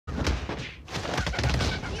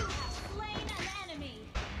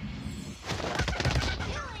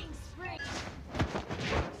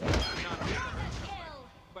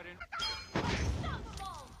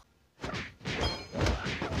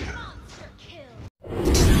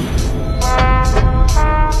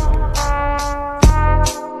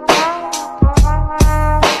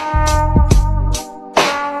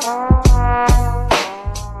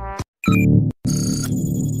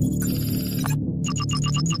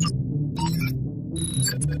To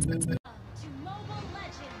Mobile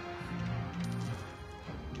Legends!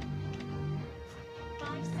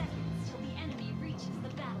 5 seconds till the enemy reaches the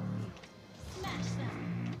battlefield. Smash them!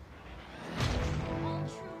 All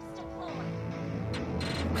troops deployed!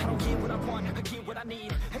 I don't get what I want, I get what I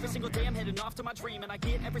need. Every single day I'm heading off to my dream, and I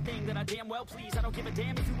get everything that I damn well please. I don't give a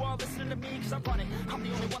damn if you all listening to me, cause I run it. I'm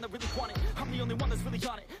the only one that really want it, I'm the only one that's really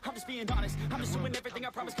on it. I'm just being honest, I'm just doing everything I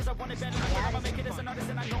promise, cause I want it better. I think I'ma make it as an artist,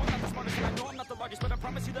 and I know I'm not the smartest, and I know I'm not the largest, but I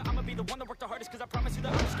promise you that I'ma be the one that worked the hardest, cause I promise you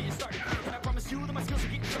that I'm just getting started. And I promise you that my skills are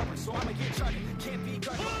getting sharper, so I'ma get charted. Can't be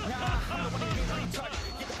guarded, nah, I'm the one that get retarded.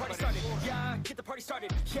 Get the party started, yeah, get the party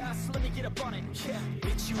started, yeah, so let me get up on it, yeah.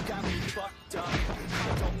 Bitch, you got me fucked up,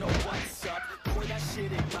 I don't know what's up. Pour that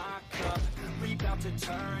shit in my cup, we bout to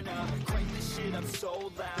turn up. Crank this shit up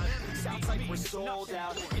so loud, sounds like we're sold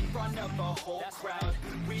out. In front of a whole crowd,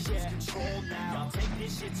 we lose control now. I'll take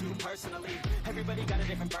this shit too personally. Everybody got a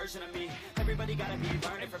different version of me. Everybody gotta be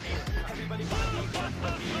learning from me. Everybody wanna be one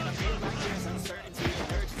of me. And I feel like there's uncertainty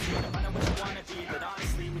and urgency to find out what you wanna be. But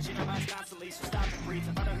honestly, we change our minds constantly, so stop and breathe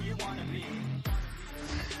and find out who you wanna be.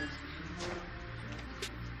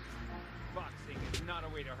 Boxing is not a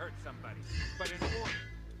way to hurt somebody, but an order.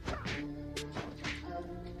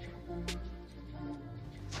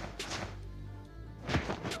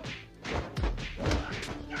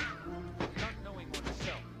 Not knowing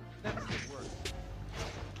oneself, that's the worst.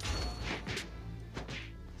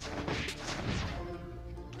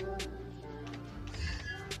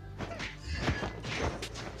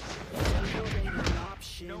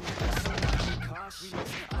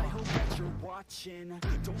 I hope that you're watching.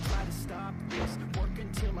 Don't try to stop this. Work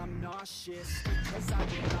until I'm nauseous, cause I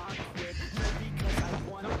will not quit. Not because I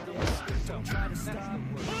want this. Don't try to stop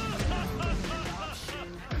me.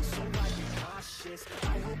 So I be cautious. I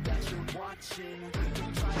hope that you're watching.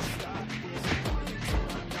 Don't try to stop this. Work until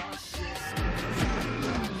I'm nauseous, cause I will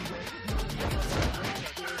not quit. Not because I want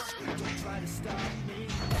this. Don't try to stop me.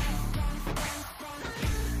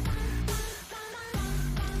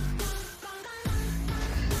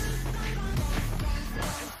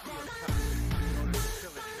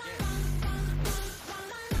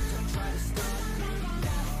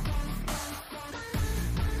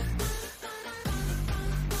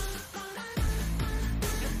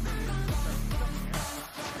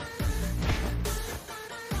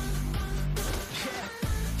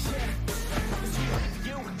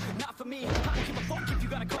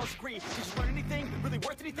 Did you learn anything? Really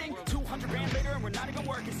worth anything? 200 grand later and we're not even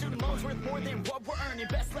working. Student loans worth more than what we're earning.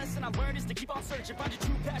 Best lesson I learned is to keep on searching. Find your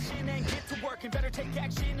true passion and get to work. And better take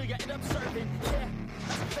action or you end up serving. Yeah,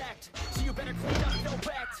 that's a fact. So you better clean up, no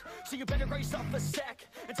act. So you better grow yourself a sack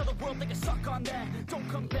and tell the world they can suck on that. Don't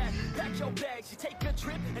come back, pack your bags. You take a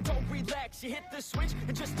trip and don't relax. You hit the switch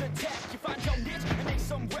and just attack. You find your niche and make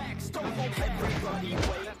some racks. Don't hold back. Everybody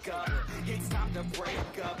wake up. It's time to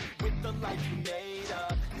break up with the life you made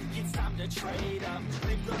up. It's time to trade up,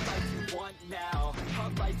 live the life you want now,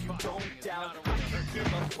 a life you don't doubt. I can give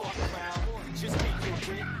a fuck around, just make it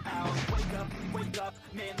wit out. Wake up,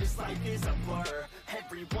 man, this life is a blur.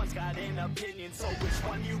 Everyone's got an opinion, so which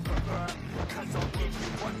one you prefer? Cause I'll give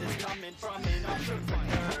you one that's coming from an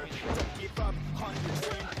entrepreneur. Don't give up on your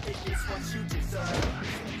dream, it is what you deserve.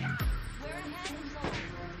 We're ahead in gold.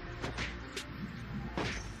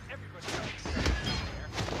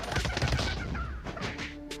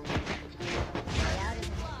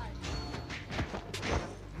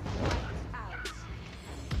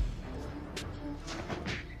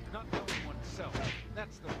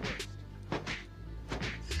 That's the worst.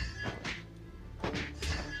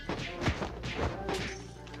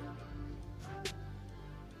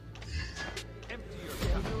 Empty your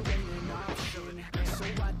cup. So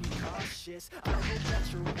I'd be cautious. I hope that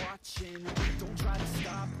you're watching. Don't try to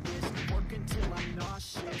stop this. Work until I'm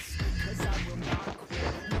nauseous, cause I will not quit.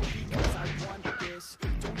 No, because I want this.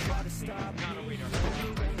 Don't try to stop me. You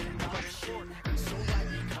ain't an option. So I'd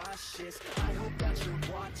be cautious. I hope that you're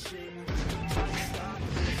watching. Don't try to stop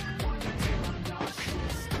this. Work until I'm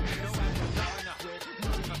nauseous, cause I will not quit. No,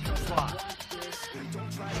 because I want this.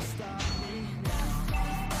 Don't try to stop me.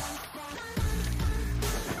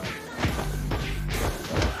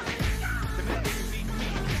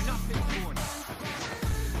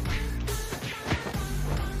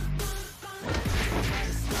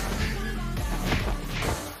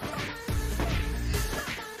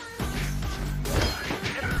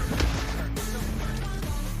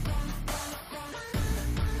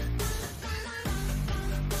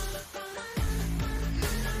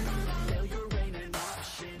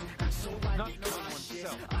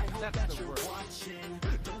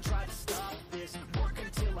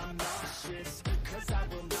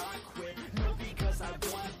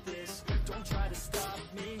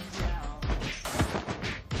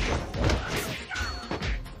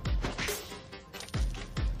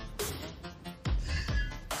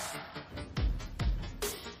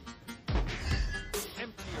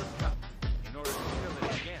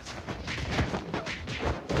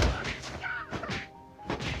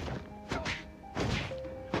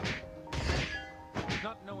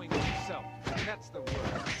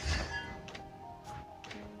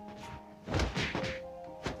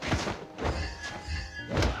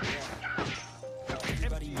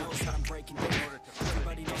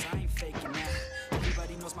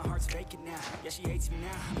 hates me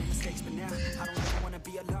now, I made mistakes, but now I don't ever wanna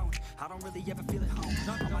be alone. I don't really ever feel at home,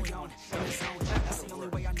 on my own, in the zone. That's the only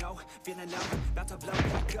way I know, feeling low, about to blow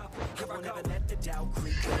back up. I won't ever let the doubt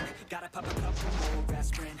creep in. Gotta pop a couple more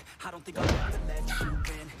aspirin. I don't think I'll ever let you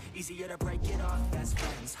in. Easier to break it off as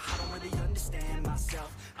friends. I don't really understand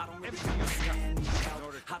myself. I don't really understand need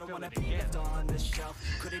help. I don't wanna be left on the shelf.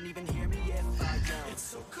 Couldn't even hear me if I yelled. It's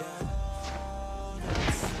so cold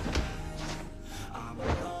outside. I'm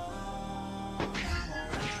alone, I'm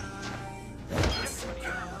alright. It's so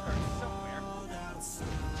cold outside.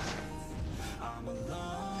 I'm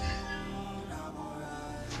alone, I'm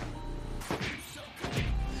alright.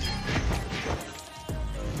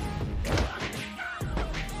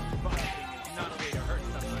 Fighting is not a way to hurt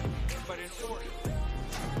someone, but in order.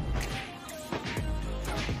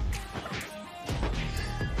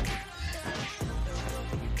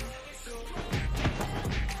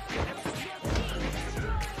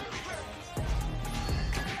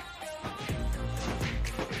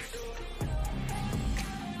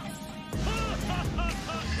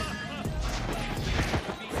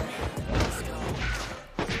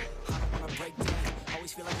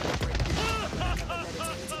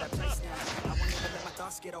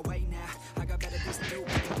 Get away now. I got better things to do.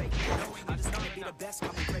 I just wanna be the best,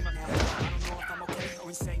 call me great now. I don't know if I'm okay or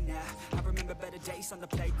insane now. I remember better days on the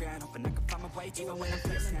playground, hoping I can find my way. Even when I'm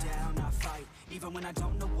feeling down, I fight. Even when I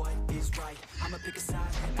don't know what is right, I'ma pick a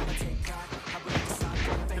side and I'ma take pride. I will decide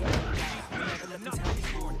what fate will lie. Never let them tell me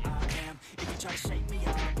who I am. If you try to shake me,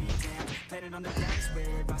 I'll be damned. Planning on the ground is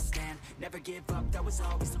where I stand. Never give up, that was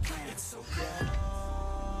always the plan. It's so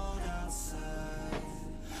cold outside.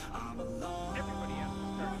 I'm alone. Everybody else is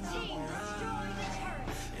starting. Team, destroy the turret.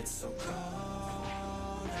 It's so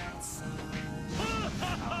cold outside.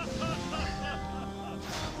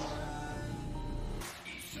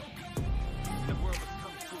 The world of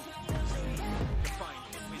Kung Fu. Defined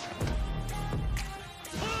in wisdom.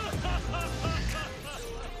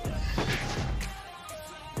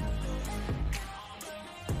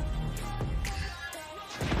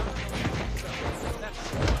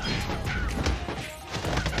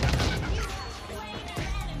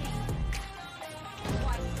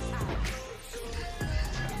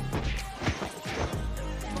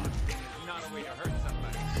 Not a way to hurt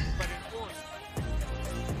somebody, but in order.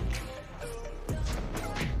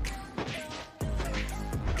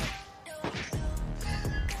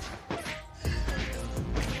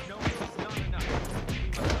 No, it's not enough.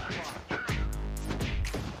 We must apply.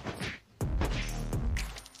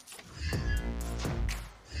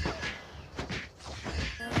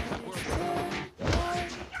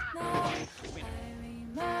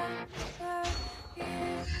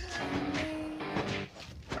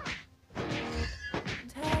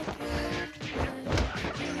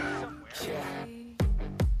 Yeah,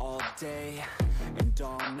 all day and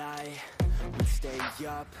all night, we'd stay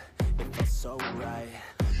up, it felt so right.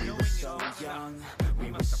 We were so young,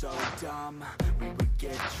 we were so dumb, we would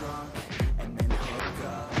get drunk and then hook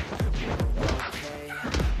up. We were okay,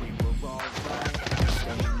 we were alright,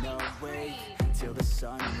 staying awake till the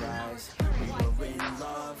sunrise. We were in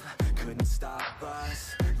love, couldn't stop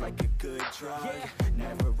us, like a good drug,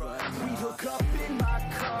 never enough. We hook up in my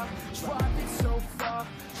car, driving so far,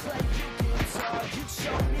 play your guitar, you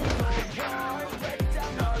show me your war, let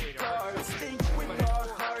down our guards, think with our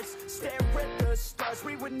hearts, stare at the stars,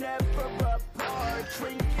 we were never apart,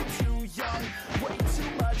 drinking too young, way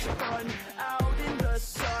too much fun, out in the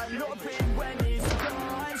sun, no pain when it's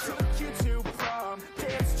gone, took you to prom,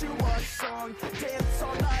 dance to our song, dance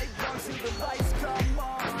all night long till the lights come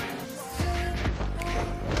on.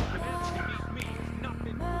 The man beneath me has not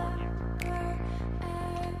been born yet.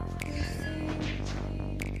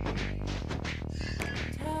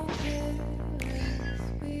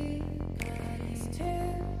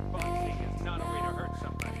 Boxing is not a way to hurt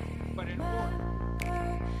somebody, but in order.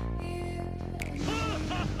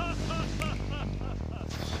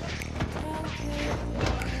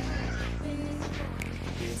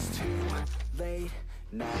 It's too late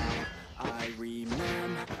now, I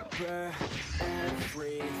remember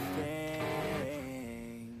everything,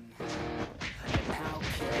 and how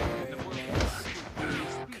careless we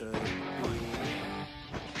could be,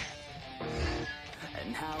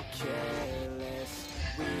 and how careless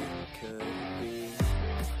we could be,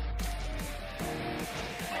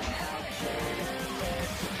 and how careless we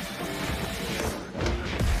could be.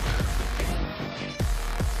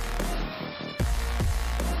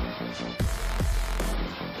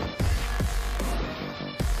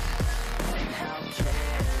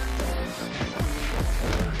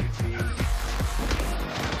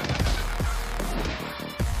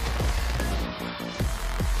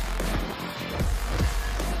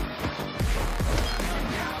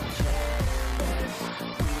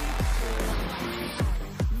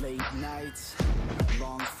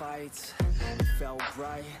 nights, it felt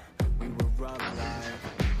right, we were alive.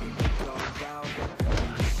 We would go out, we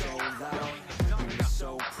were so loud, we were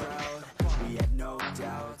so proud, we had no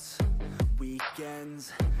doubts.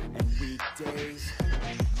 Weekends and weekdays,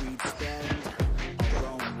 we'd spend our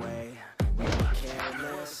own way. We were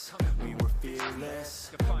careless, we were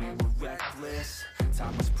fearless, we were reckless,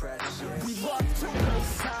 time was precious. We loved to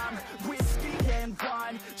waste time, whiskey and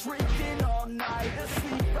wine, drinking all night,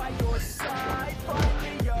 asleep by your side.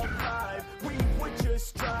 Finally alive, we would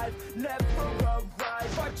just drive, never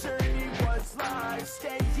arrive. Our journey was live,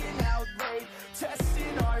 staying out late,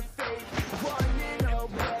 testing our fate, running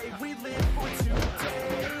away. We live for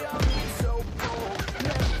today, I'm so bold,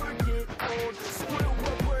 never get old. Screw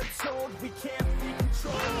what we're told, we can't be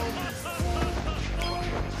controlled.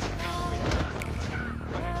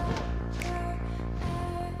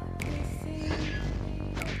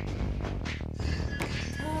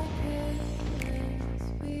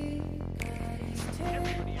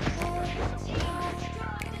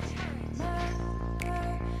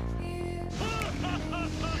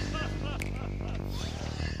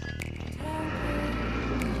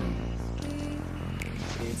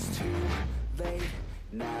 It's too late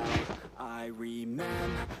now, I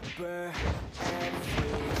remember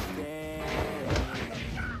everything.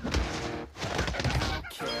 How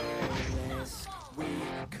careless we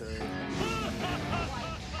could be,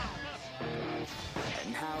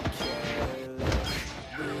 and how careless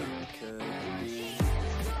we could be,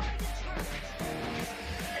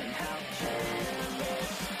 and how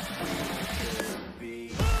careless we could be.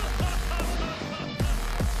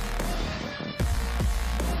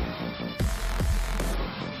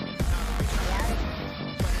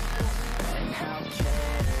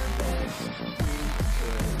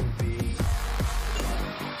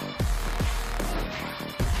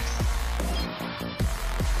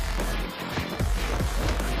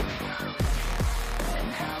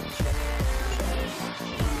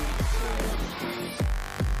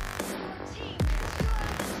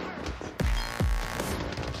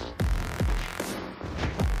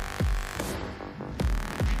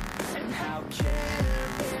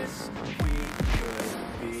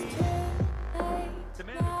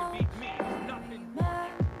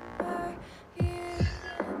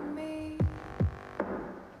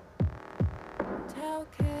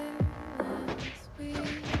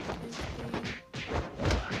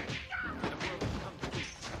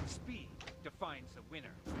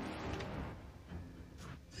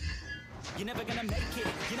 You're never gonna make it,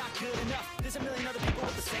 you're not good enough. There's a million other people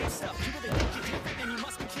with the same stuff. You really think you're different, then you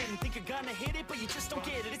must be kidding. Think you're gonna hit it, but you just don't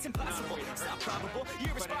get it. It's impossible, it's not probable,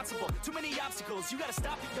 you're irresponsible. Too many obstacles, you gotta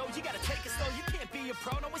stop it, yo. You gotta take it slow, you can't be a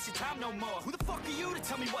pro. Don't waste your time no more. Who the fuck are you to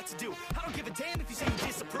tell me what to do? I don't give a damn if you say you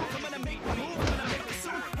disapprove. I'm gonna make the move, I'm gonna make it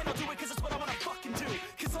soon. And I'll do it cause it's what I wanna fucking do.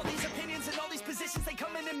 Cause all these opinions and all these positions, they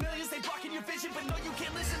come in millions, they blocking your vision. But no, you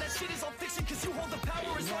can't listen, that shit is all fiction. Cause you hold the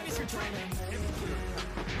power as long as you're dreaming.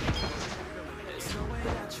 There's no way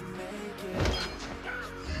that you make it,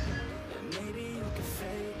 and maybe you can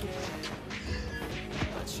fake it,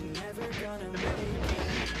 but you're never gonna make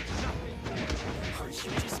it. Aren't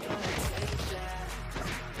you just gonna take that?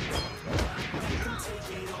 You can take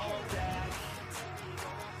it all back.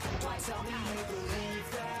 Why tell me you believe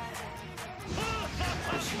that?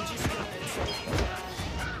 Aren't you just gonna take that?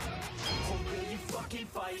 Or will you fucking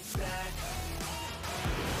fight back?